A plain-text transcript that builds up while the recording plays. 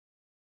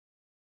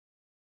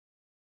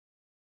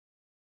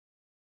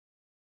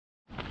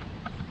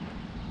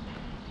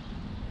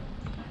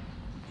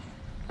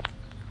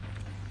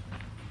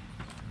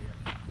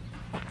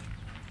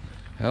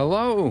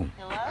Hello.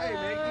 Hello.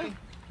 Hey, Mickey.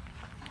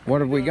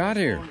 What have we got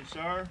here? Morning,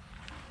 sir.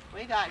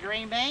 We got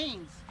green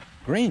beans.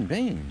 Green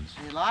beans.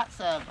 And lots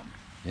of them.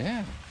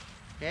 Yeah.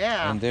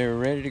 Yeah. And they're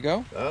ready to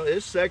go? Well,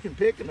 it's second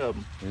picking of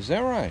them. Is that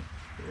right?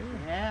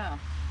 Yeah.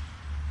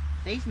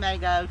 These may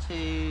go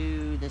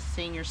to the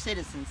Senior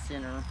Citizen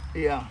Center.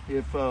 Yeah,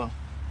 if And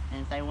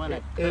if they want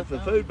to if the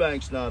food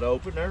bank's not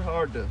open, they're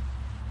hard to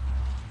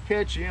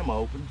catch them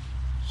open.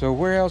 So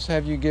where else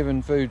have you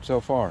given food so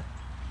far?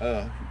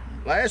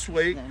 Last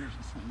week,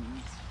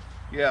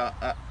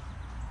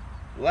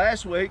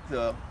 last week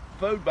the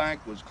food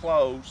bank was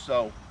closed,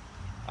 so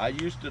I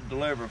used to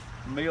deliver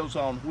Meals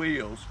on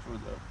Wheels for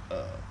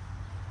the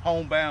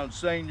homebound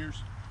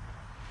seniors.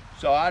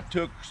 So I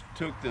took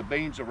the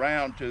beans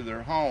around to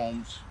their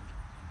homes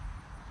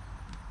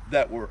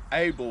that were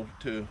able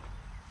to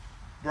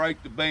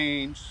break the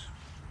beans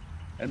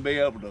and be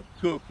able to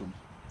cook them.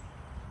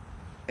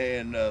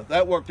 And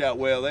that worked out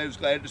well. They was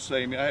glad to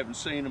see me. I haven't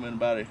seen them in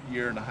about a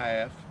year and a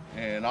half.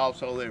 And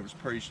also they was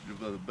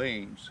appreciative of the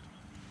beans.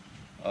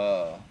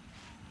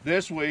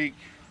 This week,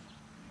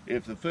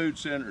 if the food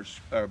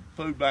centers or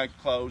food bank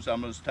closed,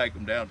 I'm going to take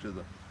them down to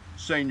the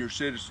Senior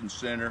Citizen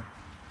Center.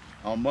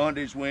 On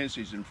Mondays,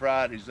 Wednesdays, and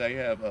Fridays, they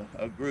have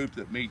a group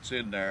that meets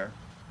in there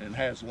and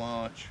has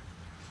lunch.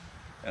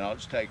 And I'll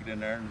just take it in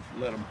there and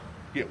let them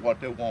get what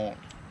they want.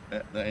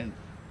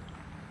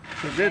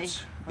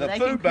 Because the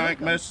food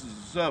bank messes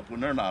us up when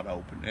they're not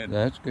open. And,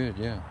 that's good,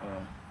 yeah.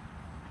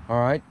 All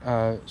right,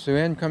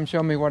 SueAnn, come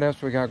show me what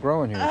else we got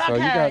growing here.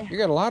 Okay. So you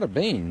got a lot of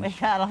beans. We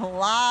got a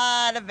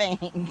lot of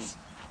beans.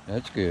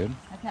 That's good.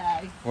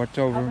 Okay. What's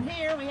over? Over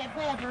here we have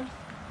peppers.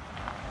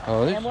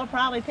 Oh, this. And we'll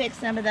probably pick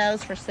some of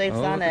those for soups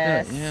Oh, on look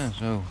at us. that. Yeah.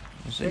 So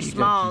let's see, They're you got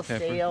small some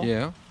pepper. still.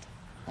 Yeah.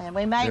 And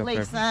we may Bell leave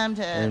pepper. some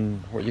to.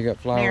 And what you got?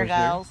 Flowers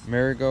Marigolds. there?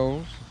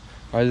 Marigolds.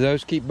 Are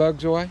those keep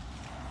bugs away?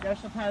 They're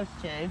supposed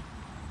to.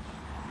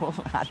 Well,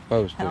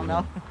 Supposed to. I don't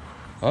know.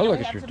 Oh, look we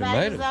at have your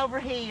tomatoes tomatoes. over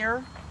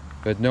here.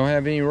 But don't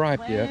have any ripe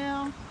yet.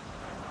 Well,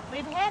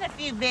 we've had a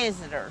few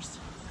visitors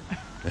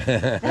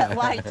that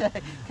like to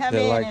come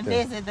That in like and to-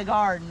 visit the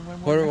garden.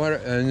 When What? we're, What?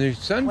 And there's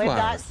sunflowers. we've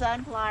got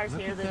sunflowers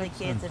Look here at that the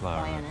kids have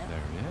sunflower planted. up there,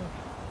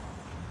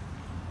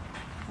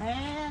 yeah.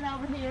 And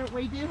over here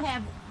we do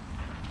have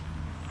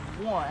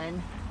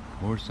one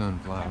More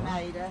sunflowers.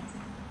 tomato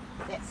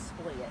that's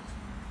split.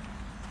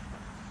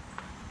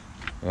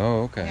 Oh,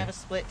 We okay. have a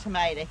split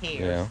tomato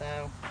here, Yeah.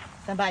 so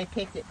somebody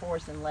picked it for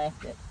us and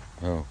left it.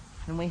 Oh.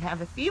 And we have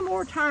a few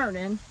more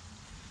turning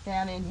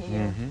down in here.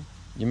 Mm-hmm.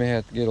 You may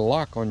have to get a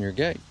lock on your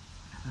gate.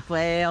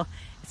 Well,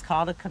 it's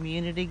called a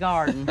community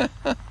garden.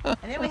 And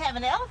then we have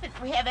an elephant.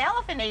 We have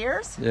elephant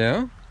ears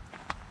Yeah.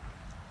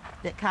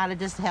 that kind of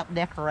just help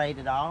decorate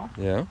it all.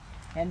 Yeah.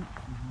 And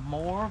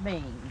more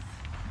beans.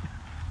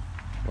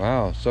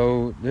 Wow.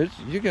 So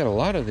you got a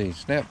lot of these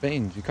snap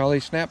beans. You call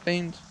these snap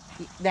beans?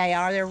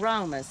 They're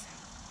Romas.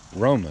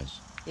 Romas.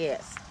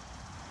 Yes.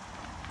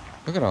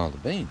 Look at all the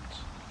beans.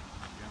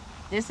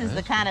 This is the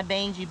That's kind of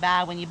beans you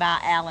buy when you buy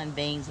Allen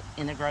beans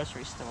in the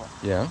grocery store.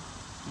 Yeah.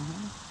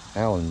 Mm-hmm.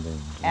 Allen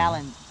beans. Yeah.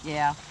 Allen,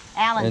 yeah.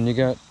 Allen. And you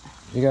got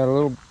a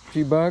little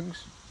few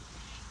bugs.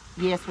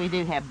 Yes, we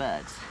do have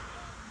bugs.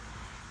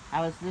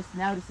 I was just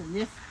noticing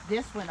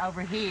this one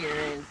over here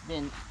has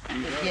been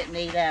getting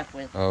eat up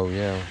with Oh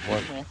yeah.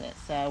 What? with it.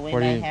 So we What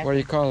do may you have what do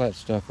you call that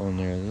stuff on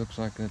there? It looks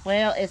like that's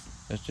well,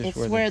 just it's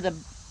where where the,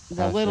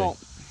 the I little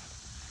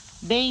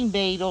bean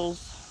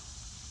beetles.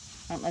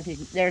 I don't know if you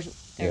can,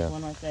 there's Yeah.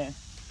 one right there.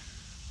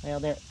 Well,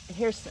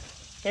 here's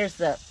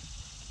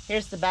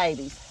the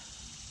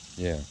babies.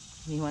 yeah.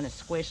 You want to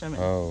squish them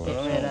and Oh,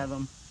 get rid of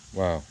them.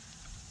 Wow.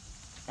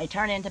 They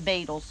turn into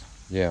beetles.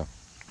 Yeah.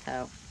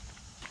 So,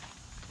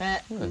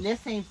 but Yes. this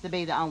seems to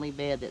be the only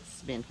bed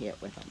that's been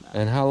hit with them. Though.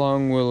 And how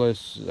long will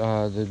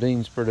the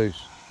beans produce?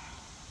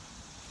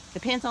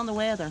 Depends on the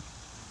weather.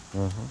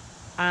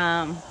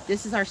 Uh-huh.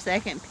 This is our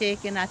second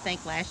picking. I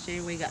think last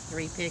year we got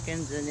 3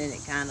 pickings, and then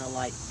it kind of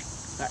like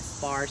got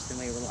sparse, and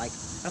we were like,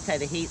 okay,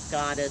 the heat's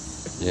got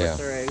us. Yeah.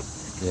 We're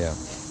through. Yeah.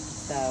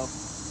 So,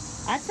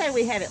 I'd say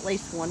we have at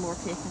least one more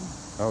picking.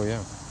 Oh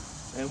yeah.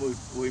 And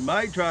we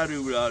may try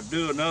to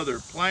do another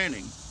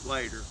planting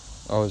later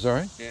Oh, is that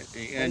right?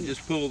 and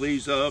just pull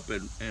these up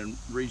and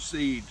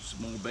reseed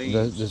some more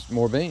beans. Just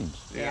more beans.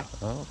 Yeah.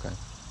 Oh, okay.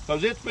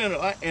 Because it's been,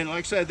 and like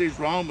I said, these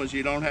Romas,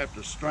 you don't have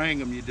to string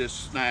them, you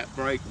just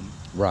break them.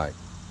 Right.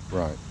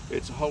 Right.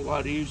 It's a whole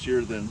lot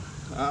easier than,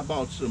 I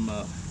bought some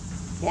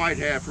white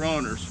half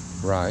runners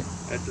Right.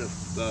 at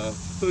the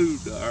food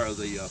or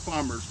the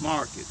farmer's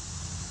market.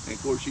 And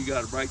of course you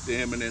got to break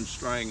them and then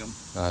string them.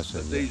 I see.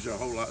 But Yeah. these are a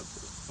whole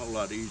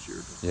lot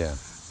easier. Yeah.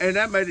 And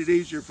that made it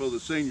easier for the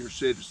senior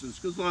citizens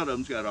because a lot of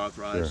them's got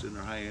arthritis Sure. in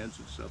their hands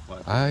and stuff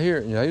like that. I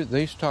hear,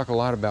 they used to talk a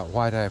lot about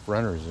white half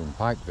runners in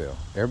Pikeville.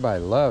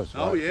 Everybody loves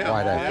Oh, yeah.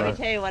 white half Let me runners.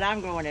 tell you what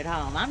I'm growing at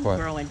home. I'm What?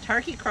 growing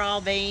turkey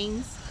crawl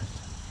beans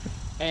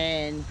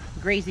and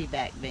greasy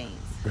back beans.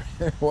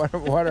 what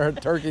are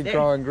turkey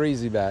crawl and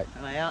greasy back?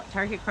 Well,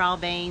 turkey crawl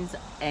beans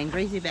and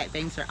greasy back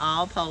beans are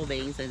all pole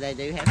beans, so they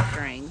do have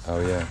strings. Oh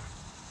yeah.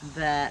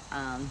 But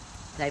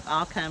they've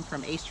all come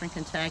from eastern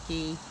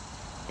Kentucky,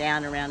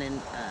 down around in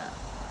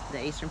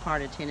the eastern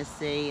part of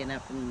Tennessee and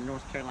up in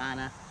North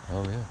Carolina.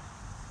 Oh yeah.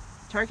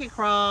 Turkey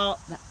crawl,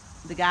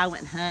 the guy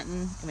went hunting,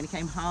 and when he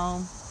came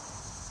home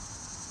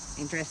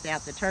and dressed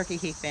out the turkey,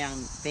 he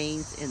found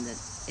beans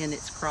in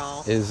its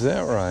crawl. Is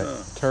that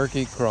right?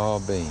 Turkey crawl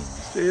beans.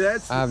 See,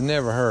 I've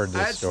never heard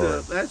this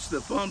story. That's the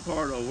fun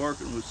part of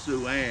working with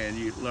SueAnn.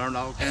 You learn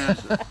all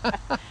kinds of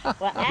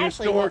Well,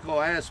 actually,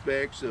 historical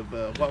aspects of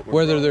what we're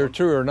Whether they're growing.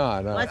 true or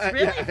not. what's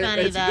really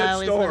funny It's a good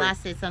though is when story. I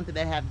said something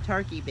that had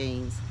turkey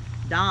beans,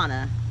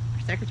 Donna,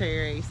 our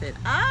secretary, said,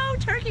 "Oh,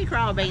 turkey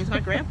crawl beans. My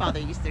grandfather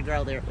used to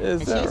grow there,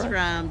 Is and that she's right?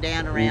 from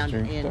down around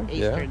Eastern in Kentucky,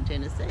 yeah. eastern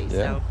Tennessee. Yeah.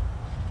 So,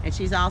 and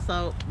she's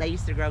also they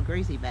used to grow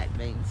greasy back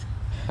beans.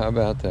 How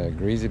about that?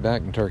 Greasy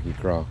back and turkey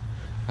crawl.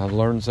 I've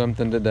learned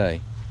something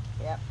today.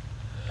 Yep.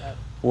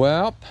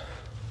 Well,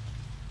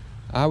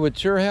 I would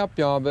sure help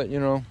y'all, but you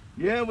know,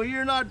 Yeah, well,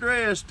 you're not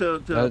dressed to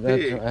That's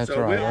pig, right.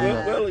 so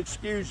we'll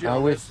excuse you I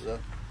on wish- this.